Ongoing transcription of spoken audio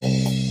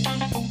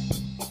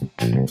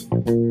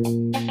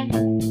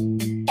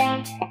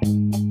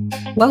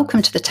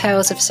Welcome to the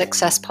Tales of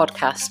Success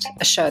podcast,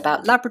 a show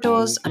about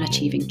Labradors and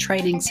achieving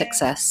training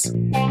success.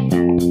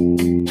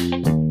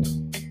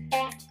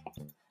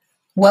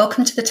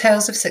 Welcome to the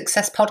Tales of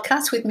Success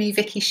podcast with me,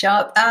 Vikki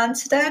Sharpe, and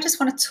today I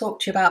just want to talk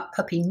to you about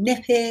puppy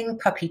nipping,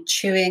 puppy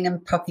chewing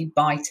and puppy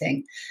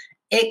biting.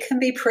 It can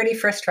be pretty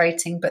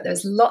frustrating, but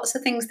there's lots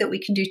of things that we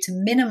can do to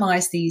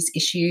minimize these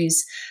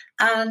issues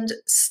and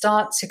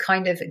start to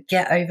kind of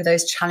get over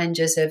those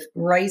challenges of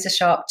razor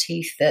sharp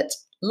teeth that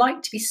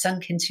like to be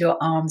sunk into your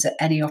arms at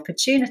any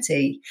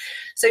opportunity.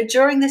 So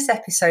during this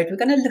episode, we're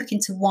going to look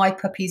into why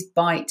puppies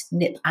bite,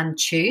 nip and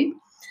chew,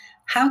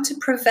 how to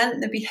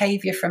prevent the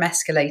behavior from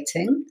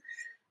escalating,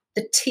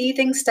 the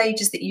teething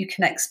stages that you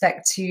can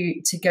expect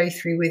to go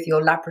through with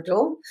your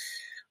Labrador.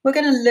 We're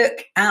going to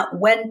look at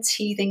when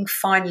teething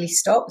finally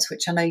stops,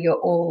 which I know you're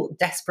all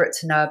desperate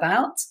to know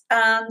about,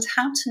 and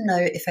how to know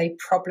if a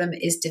problem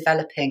is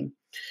developing.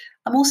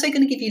 I'm also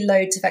going to give you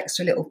loads of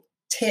extra little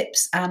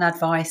tips and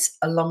advice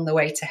along the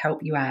way to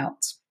help you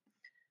out.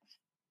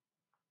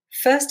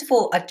 First of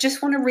all, I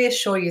just want to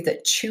reassure you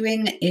that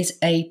chewing is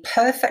a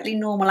perfectly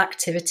normal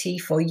activity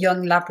for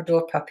young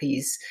Labrador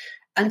puppies.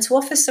 And to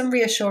offer some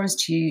reassurance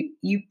to you,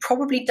 you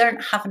probably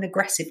don't have an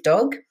aggressive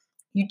dog.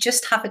 You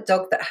just have a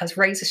dog that has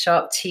razor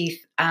sharp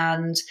teeth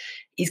and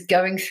is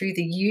going through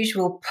the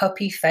usual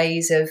puppy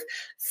phase of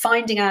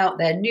finding out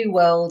their new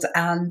world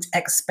and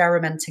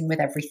experimenting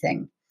with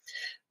everything.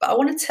 But I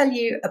want to tell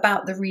you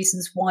about the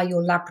reasons why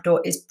your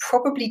Labrador is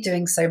probably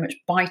doing so much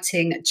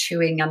biting,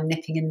 chewing and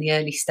nipping in the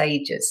early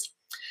stages.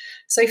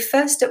 So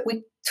first up,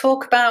 we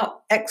talk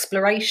about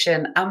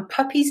exploration, and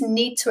puppies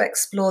need to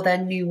explore their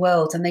new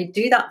world, and they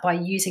do that by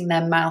using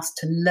their mouths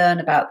to learn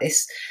about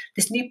this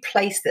new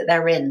place that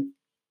they're in.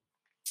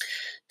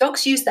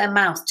 Dogs use their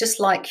mouth just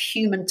like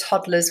human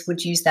toddlers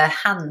would use their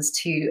hands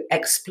to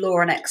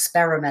explore and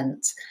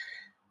experiment.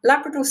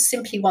 Labradors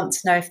simply want to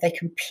know if they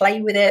can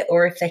play with it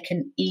or if they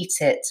can eat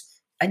it,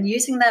 and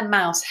using their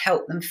mouths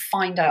help them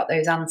find out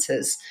those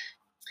answers.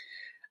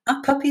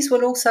 Our puppies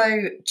will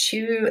also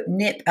chew,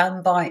 nip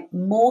and bite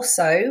more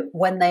so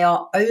when they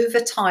are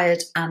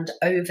overtired and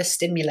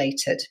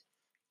overstimulated.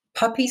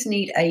 Puppies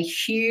need a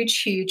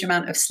huge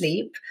amount of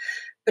sleep,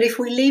 but if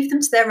we leave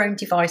them to their own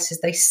devices,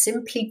 they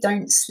simply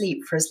don't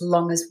sleep for as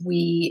long as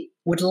we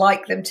would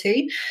like them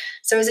to.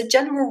 So as a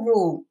general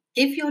rule,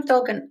 give your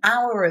dog an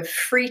hour of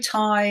free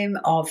time,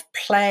 of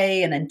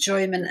play and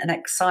enjoyment and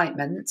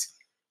excitement,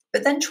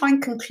 but then try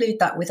and conclude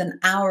that with an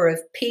hour of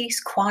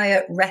peace,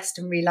 quiet, rest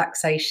and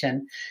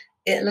relaxation.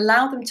 It'll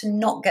allow them to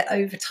not get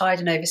overtired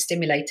and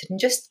overstimulated and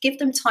just give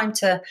them time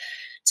to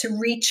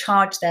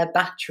recharge their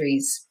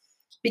batteries.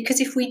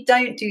 Because if we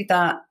don't do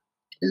that,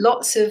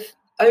 lots of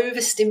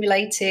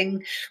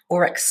overstimulating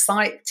or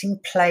exciting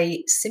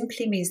play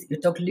simply means that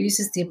your dog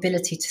loses the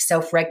ability to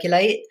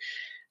self-regulate,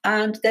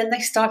 and then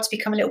they start to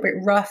become a little bit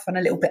rough and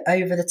a little bit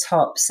over the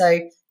top. So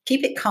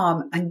keep it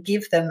calm and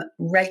give them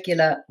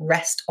regular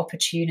rest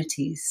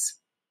opportunities.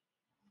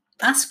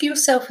 Ask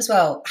yourself as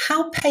well,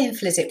 how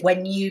painful is it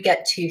when you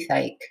get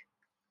toothache?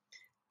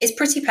 It's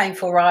pretty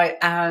painful, right?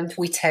 And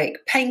we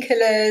take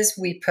painkillers,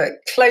 we put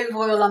clove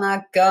oil on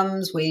our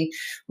gums, we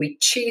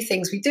chew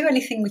things, we do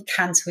anything we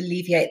can to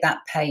alleviate that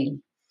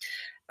pain.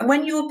 And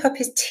when your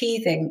pup is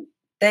teething,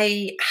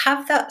 they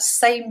have that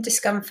same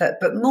discomfort,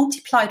 but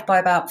multiplied by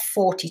about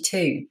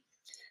 42.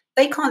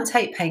 They can't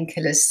take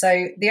painkillers,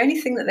 so the only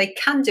thing that they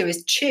can do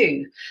is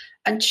chew.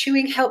 And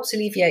chewing helps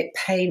alleviate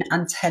pain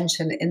and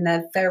tension in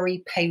their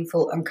very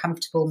painful,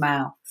 uncomfortable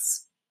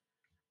mouths.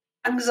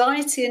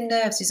 Anxiety and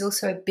nerves is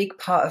also a big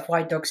part of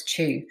why dogs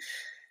chew.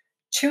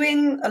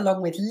 Chewing,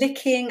 along with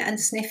licking and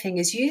sniffing,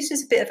 is used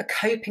as a bit of a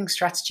coping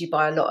strategy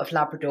by a lot of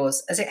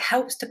Labradors, as it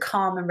helps to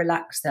calm and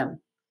relax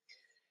them.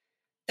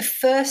 The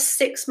first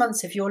 6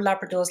 months of your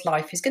Labrador's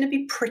life is going to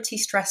be pretty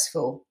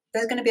stressful.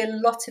 There's going to be a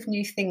lot of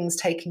new things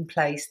taking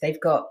place.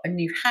 They've got a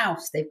new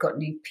house, they've got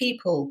new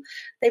people,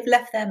 they've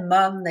left their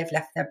mum, they've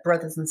left their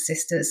brothers and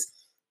sisters.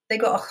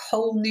 They've got a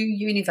whole new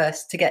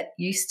universe to get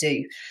used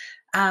to.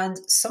 And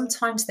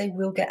sometimes they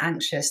will get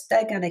anxious.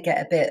 They're going to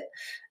get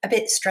a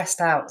bit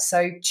stressed out.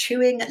 So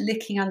chewing,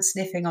 licking and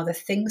sniffing are the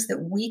things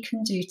that we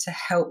can do to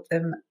help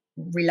them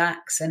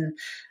relax and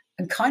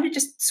kind of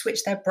just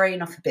switch their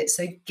brain off a bit.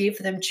 So give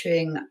them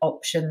chewing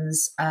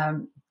options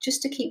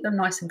just to keep them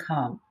nice and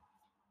calm.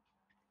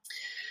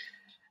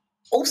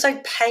 Also,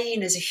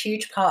 pain is a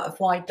huge part of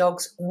why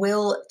dogs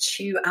will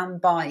chew and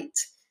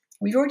bite.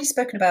 We've already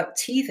spoken about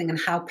teething and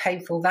how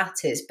painful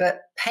that is,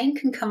 but pain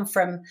can come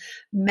from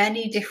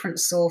many different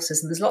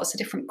sources and there's lots of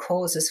different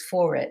causes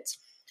for it.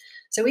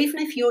 So even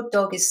if your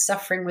dog is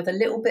suffering with a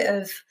little bit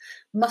of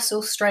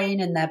muscle strain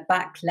in their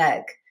back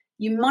leg,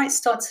 you might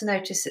start to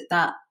notice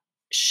that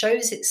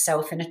shows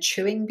itself in a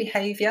chewing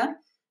behavior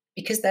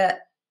because they're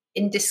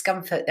in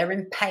discomfort, they're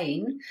in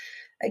pain.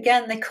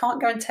 Again, they can't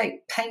go and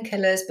take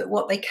painkillers, but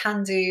what they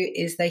can do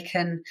is they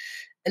can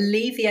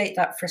alleviate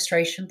that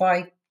frustration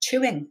by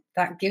chewing.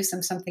 That gives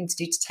them something to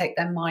do to take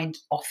their mind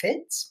off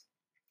it.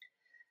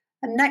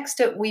 And next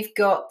up, we've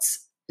got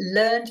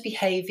learned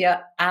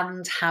behavior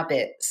and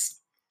habits.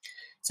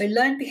 So,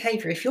 learned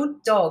behavior, if your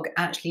dog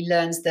actually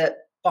learns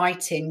that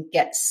biting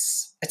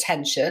gets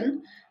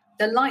attention,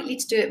 they're likely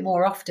to do it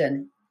more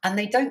often. And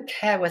they don't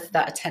care whether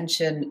that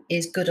attention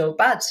is good or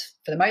bad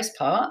for the most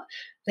part.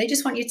 They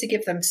just want you to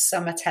give them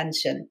some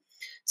attention.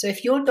 So,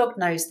 if your dog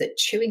knows that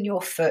chewing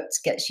your foot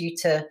gets you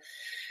to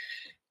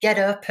get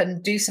up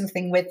and do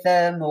something with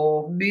them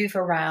or move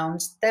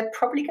around, they're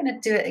probably going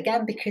to do it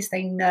again because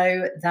they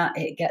know that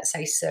it gets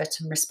a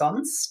certain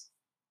response.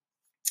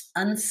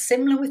 And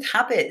similar with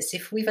habits,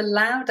 if we've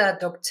allowed our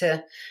dog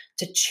to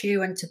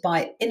chew and to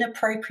bite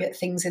inappropriate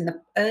things in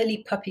the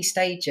early puppy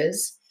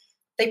stages,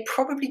 they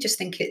probably just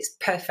think it's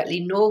perfectly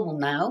normal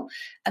now,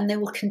 and they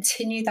will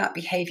continue that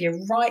behavior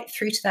right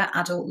through to their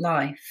adult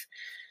life.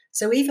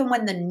 So even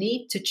when the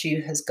need to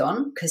chew has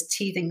gone, because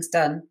teething's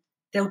done,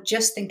 they'll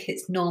just think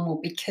it's normal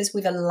because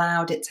we've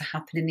allowed it to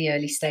happen in the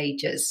early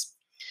stages.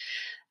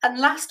 And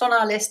last on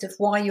our list of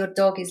why your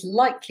dog is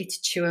likely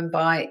to chew and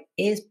bite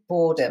is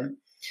boredom.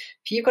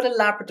 If you've got a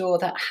Labrador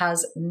that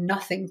has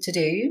nothing to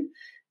do,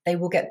 they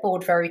will get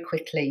bored very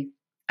quickly.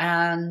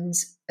 And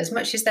as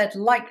much as they'd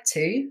like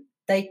to,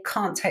 they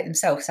can't take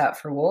themselves out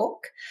for a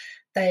walk.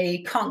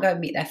 They can't go and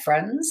meet their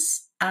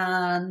friends,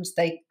 and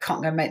they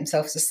can't go and make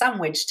themselves a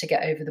sandwich to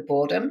get over the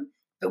boredom.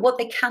 But what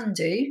they can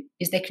do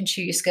is they can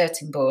chew your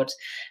skirting board.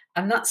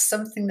 And that's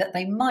something that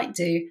they might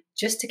do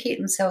just to keep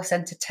themselves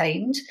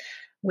entertained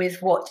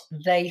with what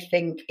they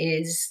think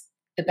is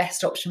the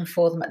best option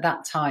for them at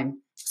that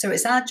time. So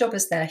it's our job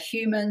as their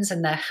humans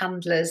and their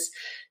handlers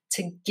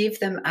to give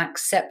them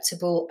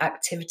acceptable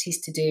activities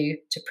to do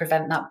to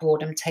prevent that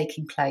boredom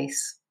taking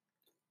place.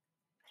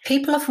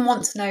 People often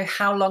want to know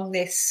how long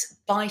this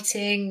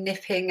biting,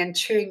 nipping, and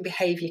chewing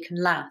behaviour can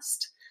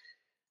last.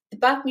 The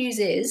bad news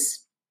is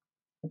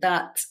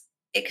that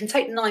it can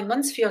take 9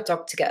 months for your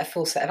dog to get a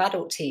full set of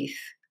adult teeth.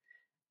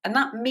 And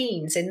that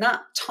means in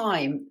that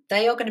time,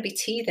 they are going to be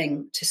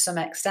teething to some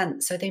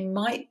extent. So they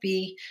might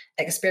be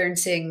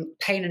experiencing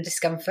pain and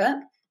discomfort,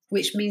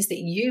 which means that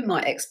you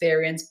might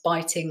experience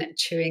biting,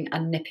 chewing,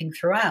 and nipping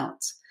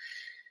throughout.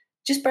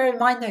 Just bear in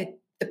mind, though,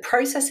 the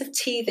process of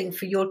teething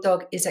for your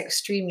dog is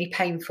extremely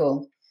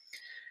painful.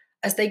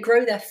 As they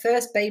grow their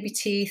first baby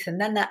teeth and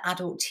then their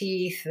adult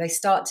teeth, they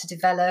start to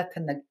develop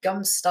and the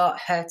gums start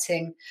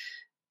hurting.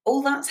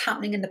 All that's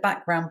happening in the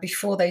background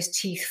before those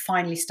teeth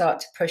finally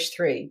start to push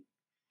through.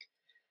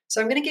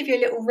 So I'm going to give you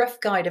a little rough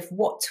guide of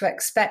what to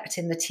expect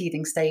in the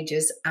teething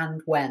stages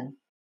and when.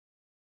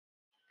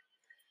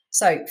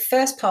 So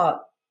first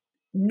part,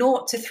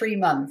 0 to 3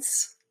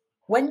 months.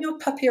 When your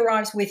puppy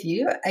arrives with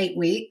you at 8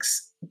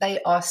 weeks,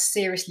 they are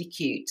seriously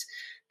cute.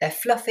 They're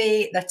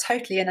fluffy, they're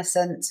totally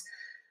innocent,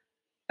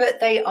 but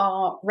they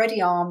are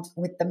ready armed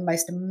with the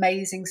most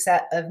amazing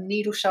set of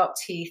needle-sharp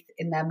teeth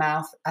in their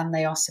mouth, and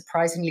they are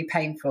surprisingly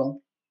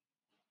painful.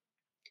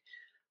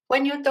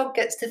 When your dog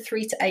gets to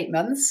 3 to 8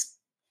 months,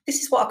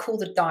 this is what I call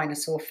the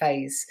dinosaur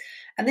phase.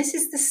 And this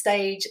is the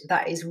stage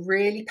that is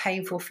really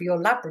painful for your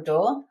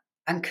Labrador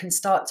and can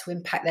start to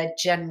impact their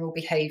general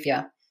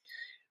behaviour,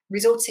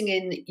 resulting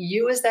in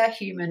you as their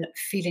human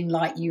feeling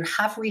like you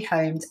have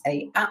rehomed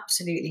a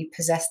absolutely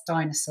possessed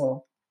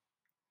dinosaur.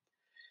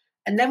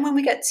 And then when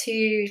we get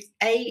to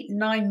 8,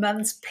 9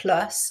 months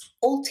plus,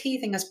 all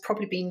teething has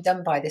probably been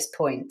done by this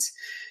point.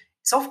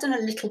 It's often a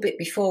little bit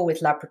before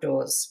with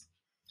Labradors.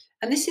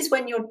 And this is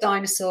when your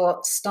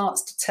dinosaur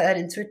starts to turn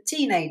into a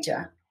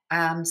teenager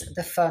and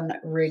the fun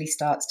really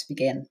starts to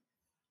begin.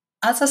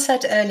 As I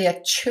said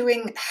earlier,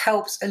 chewing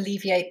helps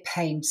alleviate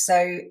pain. So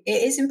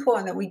it is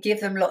important that we give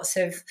them lots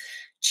of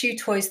chew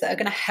toys that are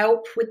going to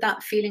help with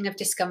that feeling of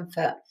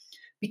discomfort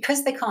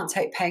because they can't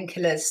take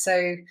painkillers.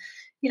 So,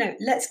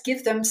 let's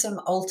give them some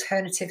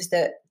alternatives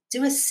that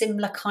do a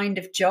similar kind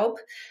of job,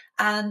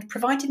 and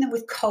providing them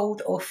with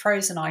cold or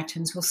frozen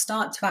items will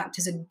start to act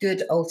as a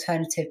good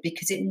alternative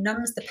because it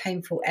numbs the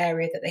painful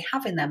area that they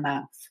have in their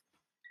mouth.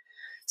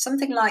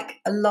 Something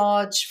like a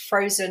large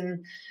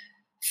frozen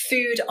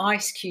food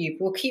ice cube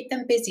will keep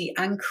them busy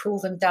and cool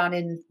them down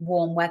in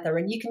warm weather.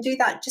 And you can do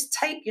that. Just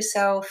take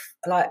yourself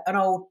like an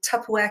old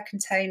Tupperware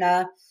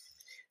container,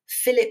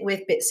 fill it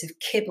with bits of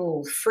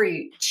kibble,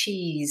 fruit,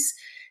 cheese,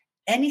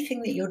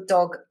 anything that your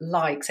dog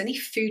likes, any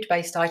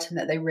food-based item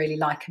that they really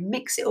like, and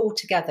mix it all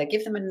together.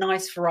 Give them a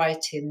nice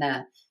variety in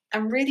there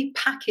and really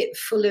pack it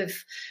full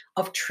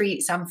of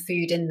treats and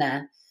food in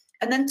there.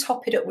 And then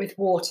top it up with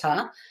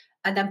water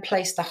and then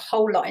place the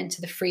whole lot into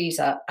the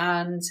freezer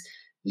and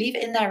leave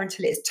it in there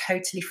until it's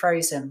totally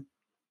frozen.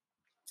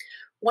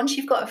 Once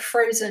you've got a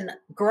frozen,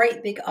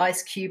 great big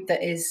ice cube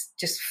that is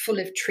just full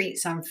of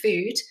treats and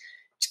food,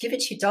 just give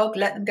it to your dog,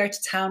 let them go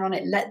to town on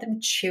it, let them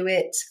chew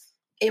it.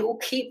 It will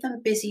keep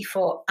them busy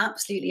for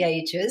absolutely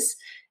ages.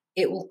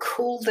 It will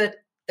cool the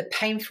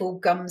painful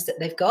gums that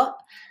they've got.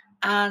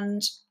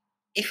 And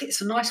if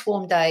it's a nice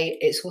warm day,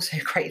 it's also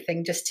a great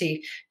thing just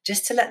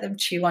to let them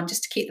chew on,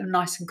 just to keep them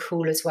nice and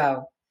cool as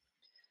well.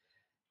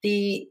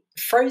 The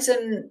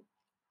frozen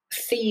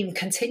theme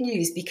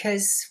continues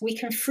because we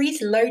can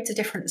freeze loads of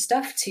different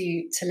stuff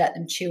to let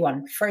them chew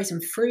on.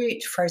 Frozen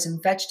fruit, frozen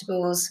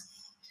vegetables.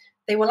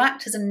 They will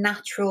act as a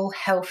natural,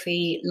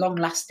 healthy,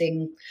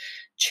 long-lasting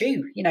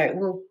chew. It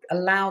will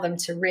allow them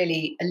to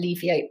really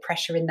alleviate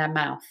pressure in their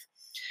mouth.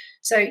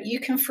 So you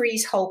can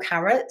freeze whole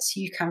carrots,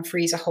 you can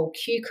freeze a whole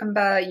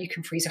cucumber, you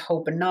can freeze a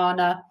whole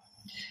banana.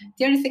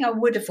 The only thing I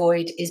would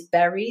avoid is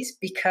berries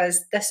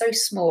because they're so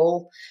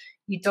small,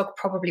 your dog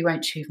probably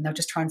won't chew them. They'll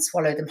just try and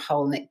swallow them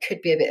whole, and it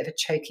could be a bit of a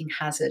choking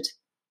hazard.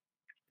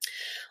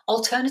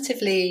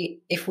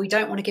 Alternatively, if we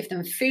don't want to give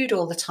them food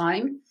all the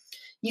time,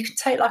 you can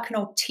take like an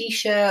old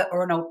t-shirt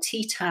or an old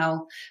tea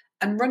towel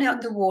and run it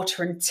under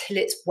water until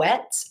it's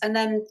wet, and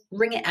then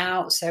wring it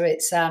out so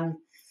it's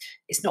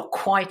not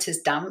quite as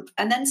damp,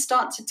 and then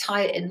start to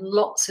tie it in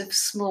lots of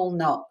small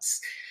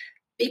knots.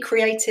 Be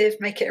creative,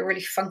 make it a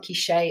really funky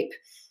shape,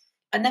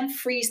 and then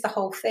freeze the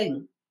whole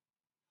thing.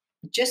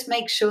 Just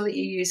make sure that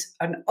you use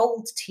an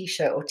old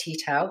t-shirt or tea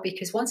towel,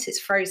 because once it's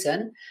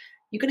frozen,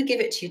 you're going to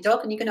give it to your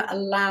dog and you're going to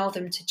allow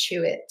them to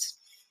chew it.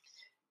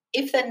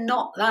 If they're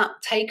not that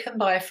taken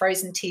by a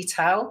frozen tea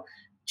towel,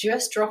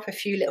 just drop a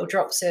few little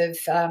drops of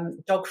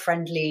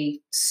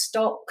dog-friendly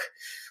stock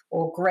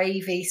or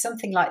gravy,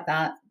 something like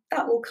that.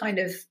 That will kind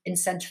of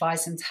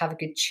incentivize them to have a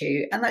good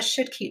chew, and that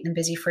should keep them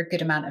busy for a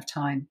good amount of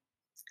time.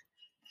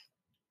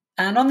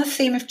 And on the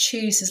theme of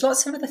chews, there's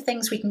lots of other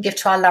things we can give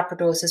to our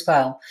Labradors as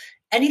well.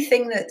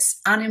 Anything that's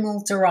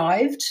animal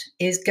derived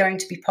is going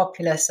to be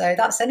popular. So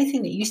that's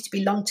anything that used to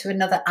belong to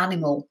another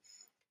animal.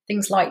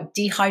 Things like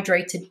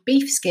dehydrated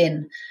beef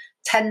skin,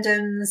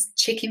 tendons,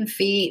 chicken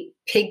feet,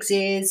 pig's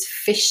ears,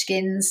 fish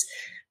skins.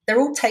 They're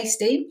all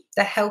tasty,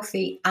 they're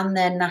healthy, and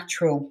they're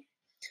natural.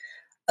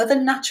 Other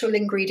natural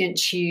ingredient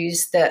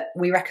chews that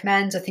we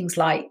recommend are things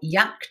like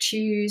yak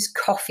chews,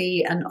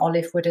 coffee, and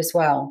olive wood as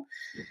well.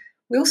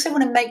 We also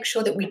want to make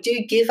sure that we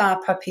do give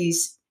our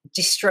puppies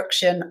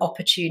destruction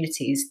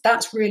opportunities.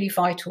 That's really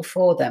vital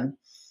for them.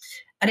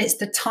 And it's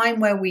the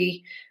time where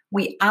we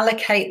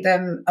allocate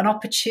them an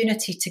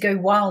opportunity to go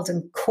wild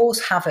and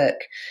cause havoc.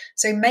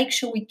 So make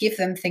sure we give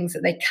them things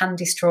that they can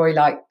destroy,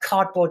 like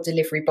cardboard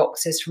delivery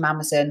boxes from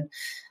Amazon,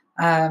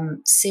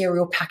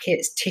 cereal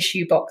packets,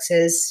 tissue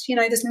boxes.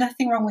 There's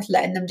nothing wrong with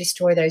letting them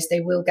destroy those.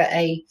 They will get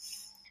a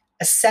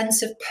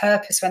sense of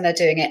purpose when they're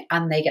doing it,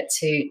 and they get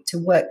to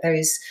work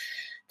those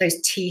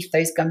teeth,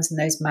 those gums, and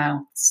those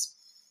mouths.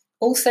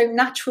 Also,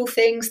 natural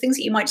things that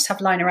you might just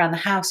have lying around the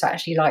house,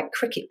 actually, like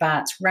cricket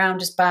bats,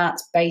 rounders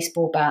bats,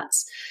 baseball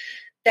bats.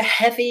 They're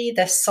heavy,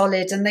 they're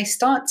solid, and they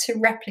start to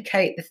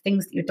replicate the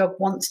things that your dog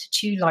wants to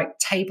chew, like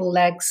table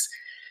legs.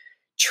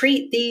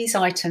 Treat these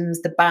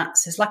items, the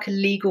bats, as like a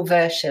legal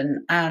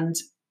version and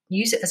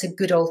use it as a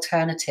good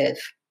alternative.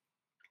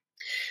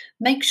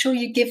 Make sure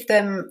you give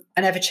them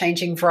an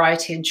ever-changing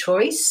variety and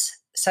choice.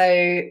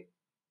 So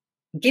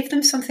give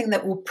them something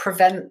that will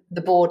prevent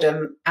the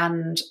boredom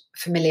and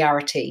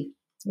familiarity.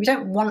 We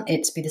don't want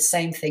it to be the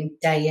same thing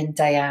day in,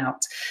 day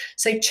out.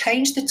 So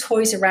change the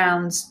toys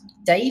around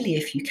daily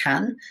if you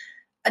can,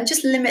 and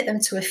just limit them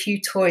to a few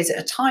toys at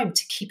a time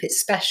to keep it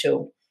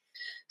special.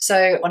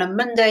 So on a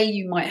Monday,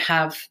 you might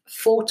have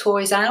 4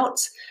 toys out.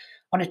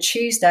 On a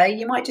Tuesday,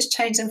 you might just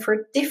change them for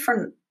a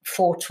different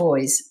 4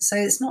 toys. So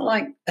it's not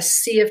like a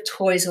sea of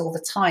toys all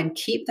the time.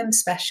 Keep them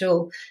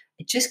special.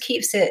 It just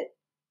keeps it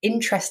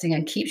interesting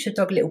and keeps your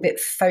dog a little bit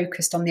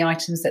focused on the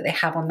items that they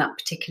have on that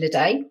particular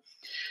day.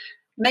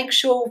 Make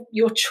sure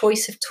your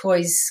choice of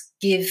toys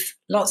give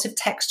lots of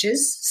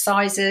textures,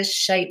 sizes,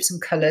 shapes,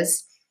 and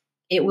colours.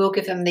 It will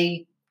give them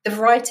the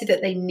variety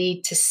that they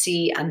need to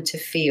see and to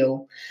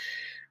feel.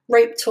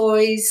 Rope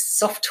toys,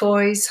 soft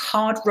toys,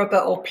 hard rubber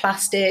or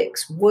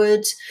plastics,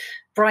 wood,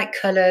 bright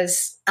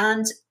colours,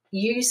 and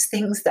use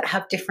things that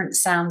have different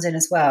sounds in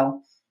as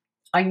well.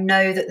 I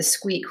know that the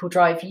squeak will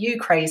drive you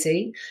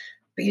crazy,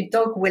 but your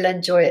dog will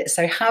enjoy it.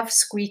 So have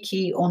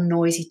squeaky or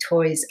noisy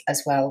toys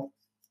as well.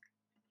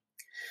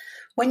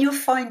 When you're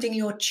finding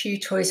your chew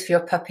toys for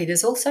your puppy,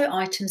 there's also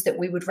items that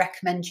we would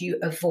recommend you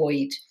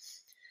avoid.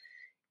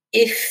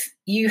 If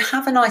you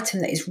have an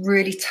item that is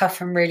really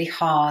tough and really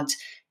hard,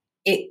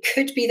 it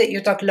could be that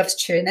your dog loves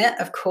chewing it,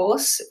 of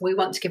course. We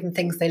want to give them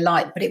things they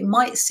like, but it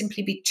might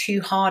simply be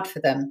too hard for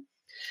them.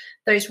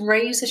 Those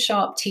razor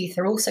sharp teeth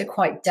are also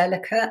quite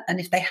delicate, and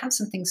if they have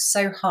something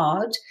so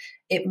hard,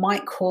 it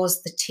might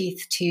cause the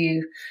teeth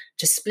to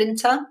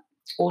splinter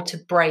or to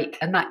break,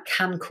 and that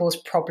can cause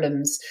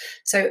problems.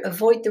 So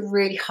avoid the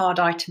really hard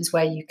items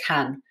where you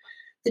can.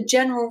 The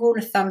general rule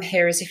of thumb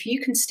here is if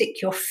you can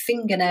stick your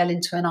fingernail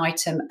into an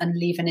item and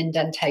leave an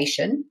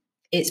indentation,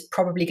 it's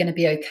probably going to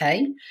be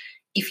okay.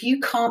 If you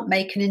can't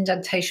make an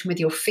indentation with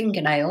your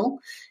fingernail,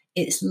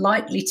 it's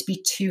likely to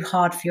be too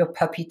hard for your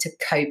puppy to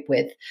cope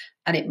with,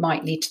 and it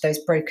might lead to those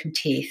broken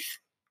teeth.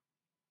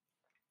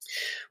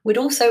 We'd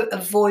also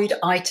avoid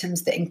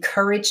items that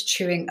encourage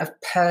chewing of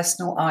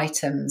personal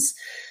items.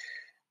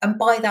 And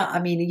by that, I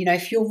mean,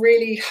 if you're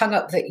really hung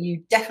up that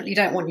you definitely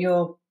don't want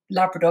your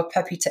Labrador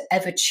puppy to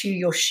ever chew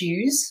your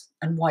shoes,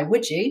 and why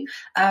would you?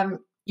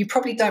 You're You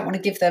probably don't want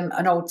to give them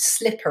an old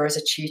slipper as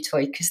a chew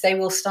toy, because they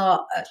will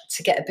start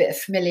to get a bit of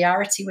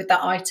familiarity with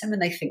that item and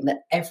they think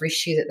that every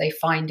shoe that they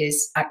find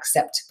is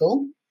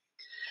acceptable.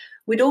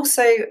 We'd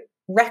also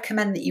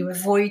recommend that you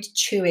avoid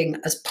chewing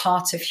as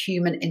part of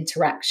human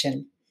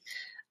interaction.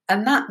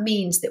 And that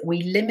means that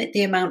we limit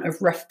the amount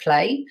of rough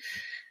play.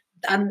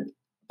 And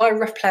by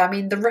rough play, I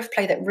mean the rough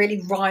play that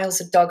really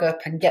riles a dog up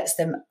and gets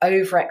them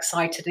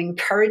overexcited and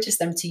encourages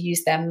them to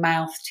use their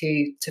mouth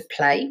to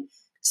play.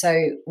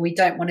 So we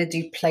don't want to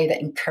do play that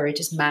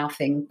encourages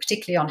mouthing,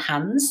 particularly on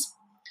hands.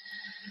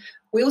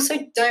 We also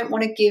don't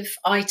want to give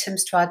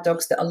items to our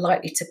dogs that are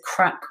likely to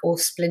crack or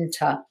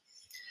splinter.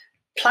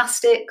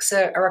 Plastics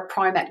are a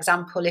prime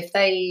example. If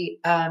they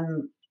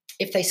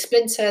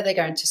splinter, they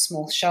go into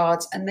small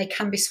shards and they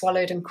can be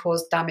swallowed and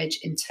cause damage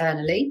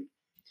internally.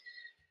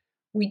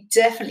 We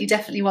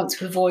definitely want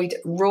to avoid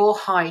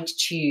rawhide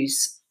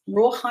chews.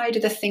 Rawhide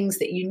are the things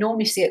that you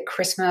normally see at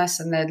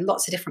Christmas, and they're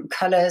lots of different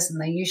colours and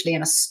they're usually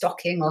in a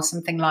stocking or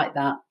something like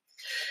that.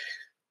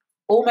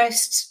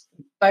 Almost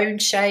bone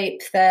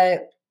shape,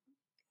 they're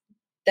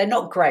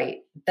not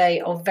great.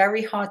 They are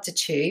very hard to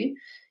chew.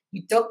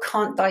 Your dog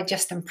can't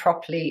digest them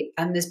properly,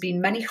 and there's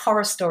been many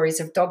horror stories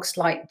of dogs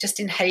like just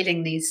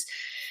inhaling these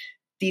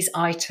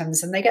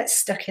items and they get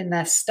stuck in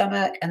their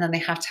stomach and then they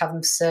have to have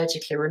them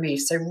surgically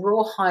removed. So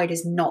rawhide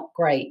is not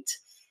great.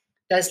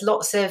 There's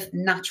lots of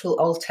natural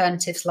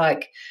alternatives,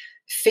 like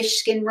fish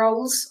skin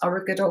rolls are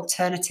a good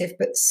alternative,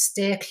 but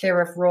steer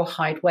clear of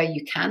rawhide where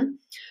you can.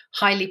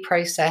 Highly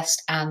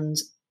processed and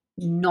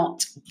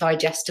not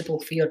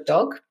digestible for your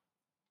dog.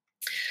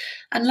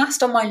 And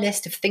last on my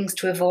list of things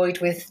to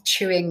avoid with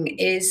chewing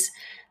is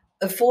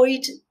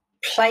avoid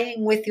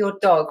playing with your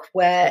dog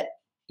where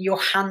your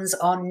hands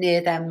are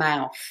near their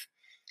mouth.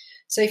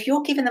 So if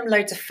you're giving them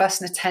loads of fuss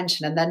and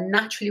attention and they're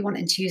naturally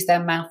wanting to use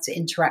their mouth to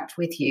interact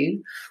with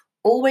you,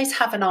 always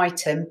have an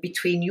item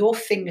between your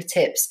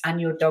fingertips and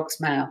your dog's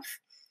mouth.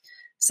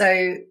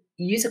 So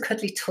use a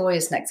cuddly toy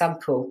as an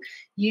example.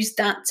 Use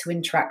that to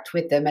interact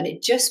with them. And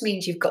it just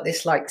means you've got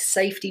this like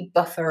safety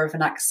buffer of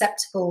an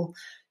acceptable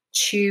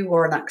chew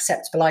or an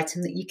acceptable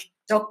item that your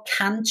dog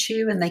can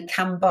chew and they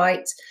can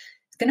bite.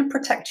 It's going to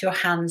protect your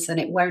hands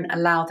and it won't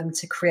allow them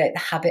to create the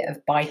habit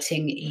of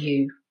biting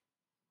you.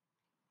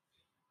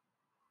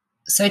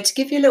 So to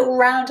give you a little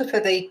roundup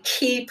of the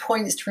key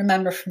points to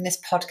remember from this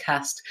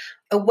podcast,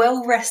 a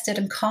well-rested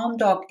and calm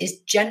dog is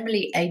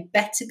generally a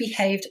better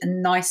behaved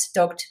and nicer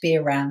dog to be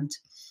around.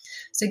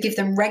 So give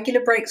them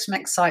regular breaks from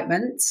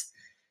excitement.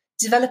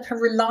 Develop a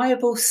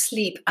reliable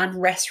sleep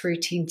and rest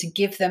routine to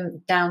give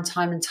them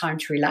downtime and time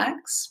to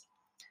relax.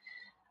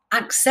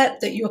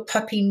 Accept that your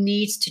puppy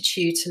needs to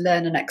chew to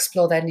learn and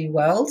explore their new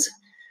world.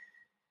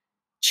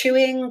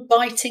 Chewing,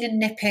 biting and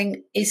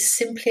nipping is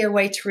simply a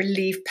way to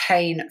relieve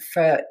pain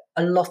for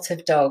a lot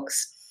of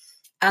dogs.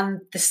 And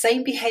the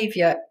same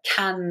behaviour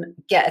can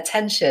get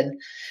attention.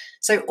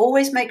 So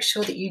always make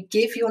sure that you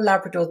give your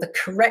Labrador the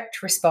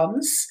correct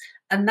response,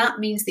 and that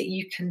means that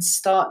you can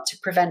start to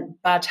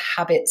prevent bad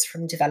habits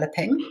from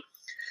developing.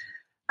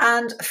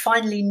 And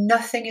finally,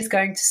 nothing is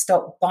going to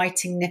stop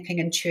biting, nipping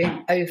and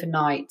chewing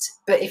overnight.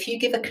 But if you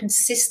give a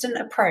consistent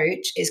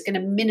approach, it's going to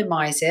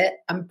minimise it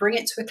and bring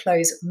it to a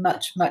close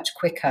much, much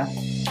quicker.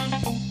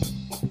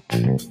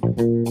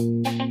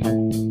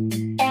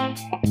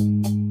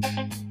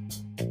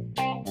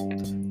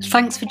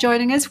 Thanks for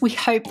joining us. We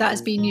hope that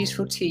has been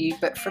useful to you.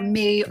 But from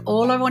me,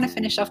 all I want to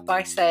finish off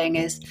by saying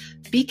is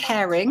be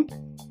caring,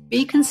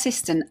 be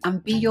consistent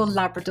and be your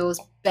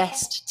Labrador's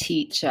best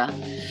teacher.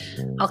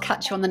 I'll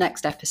catch you on the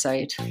next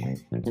episode.